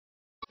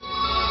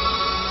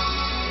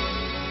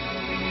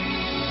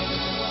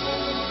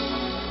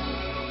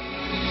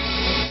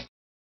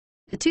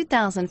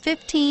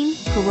2015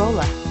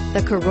 Corolla.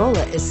 The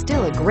Corolla is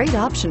still a great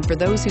option for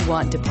those who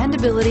want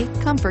dependability,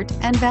 comfort,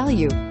 and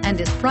value, and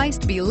is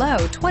priced below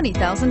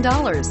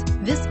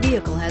 $20,000. This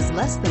vehicle has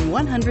less than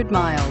 100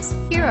 miles.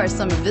 Here are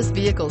some of this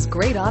vehicle's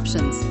great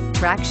options: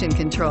 traction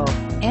control,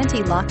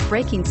 anti-lock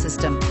braking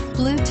system,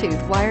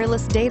 Bluetooth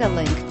wireless data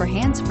link for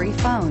hands-free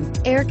phone,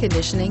 air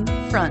conditioning,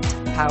 front,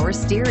 power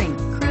steering,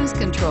 cruise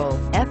control,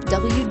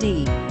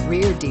 FWD,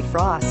 rear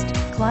defrost,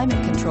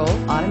 climate control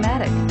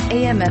automatic,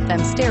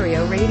 AM/FM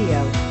stereo radio.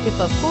 If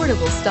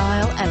affordable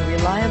style and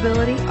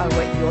reliability are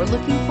what you're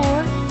looking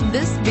for,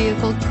 this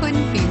vehicle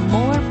couldn't be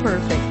more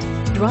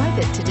perfect. Drive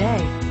it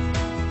today.